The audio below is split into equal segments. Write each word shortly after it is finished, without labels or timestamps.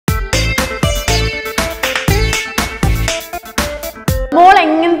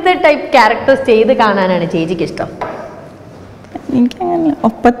Type characters ചെയ്ത് കാണാനാണ് ചേച്ചിക്ക് ഇഷ്ടം? എനിക്കങ്ങനെ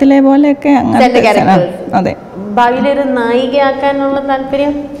ഒപ്പത്തിലെ പോലെയൊക്കെ അതെ. ഭാവിയിലൊരു നായികയാക്കാനുള്ള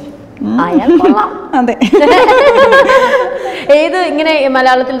താല്പര്യം? അതെ. ഏത് ഇങ്ങനെ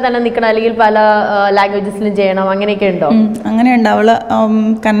മലയാളത്തിൽ തന്നെ നിൽക്കണം അല്ലെങ്കിൽ പല ലാംഗ്വേജസിലും ചെയ്യണം അങ്ങനെയൊക്കെ ഉണ്ടോ? അങ്ങനെയുണ്ട്. അവള്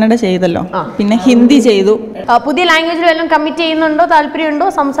കന്നഡ ചെയ്തല്ലോ, പിന്നെ ഹിന്ദി ചെയ്തു. പുതിയ ലാംഗ്വേജിൽ വല്ലതും കമ്മിറ്റ് ചെയ്യുന്നുണ്ടോ? താല്പര്യമുണ്ടോ?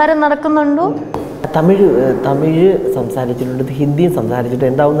 സംസാരം നടക്കുന്നുണ്ടോ? തമിഴ് സംസാരിച്ചിട്ടുണ്ട്, ഹിന്ദിയും സംസാരിച്ചിട്ട്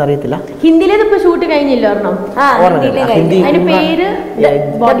എന്താവും അറിയത്തില്ല. ഹിന്ദിയിലേത് ഇപ്പൊ ഷൂട്ട് കഴിഞ്ഞില്ല ഒരെണ്ണം.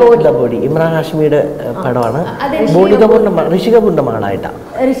 ബോഡി ഇമ്രാൻ ഹാഷ്മിയുടെ പടമാണ്. ഋഷി കപൂറിന്റെ മകളായിട്ടാണ്.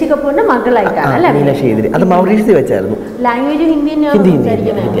 ഋഷി കപൂറിന്റെ മകളായിട്ടാണ്. അത് മൗറീഷ്യസിൽ വെച്ചായിരുന്നു. ലാംഗ്വേജ് ഹിന്ദി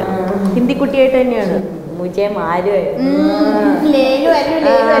ഹിന്ദി കുട്ടിയായിട്ട് തന്നെയാണ്.